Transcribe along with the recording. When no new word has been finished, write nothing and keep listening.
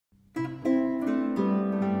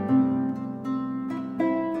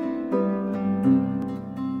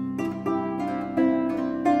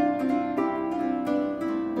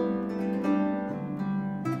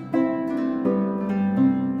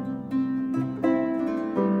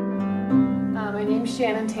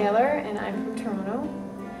Shannon Taylor, and I'm from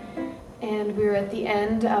Toronto. And we're at the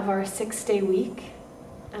end of our 6-day week,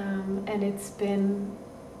 and it's been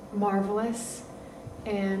marvelous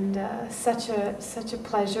and such a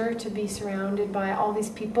pleasure to be surrounded by all these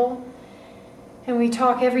people. And we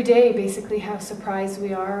talk every day basically how surprised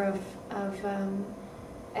we are of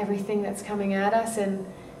everything that's coming at us, and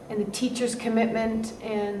the teacher's commitment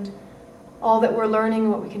and all that we're learning,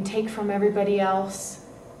 what we can take from everybody else.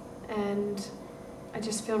 And I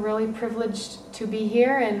just feel really privileged to be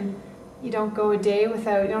here, and you don't go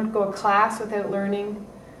a class without learning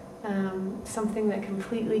something that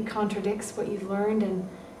completely contradicts what you've learned, and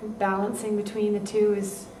balancing between the two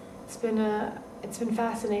it's been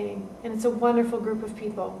fascinating, and it's a wonderful group of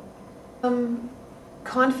people.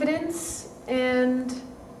 Confidence and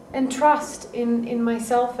trust in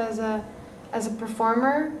myself as a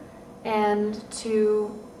performer, and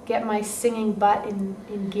to get my singing butt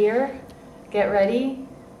in gear, get ready,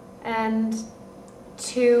 and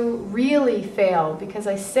to really fail, because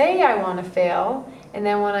I say I want to fail, and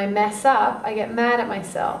then when I mess up, I get mad at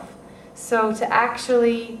myself. So to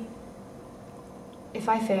actually, if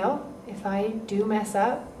I fail, if I do mess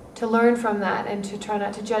up, to learn from that and to try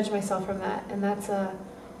not to judge myself from that. And that's a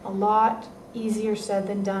lot easier said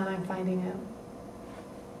than done, I'm finding out.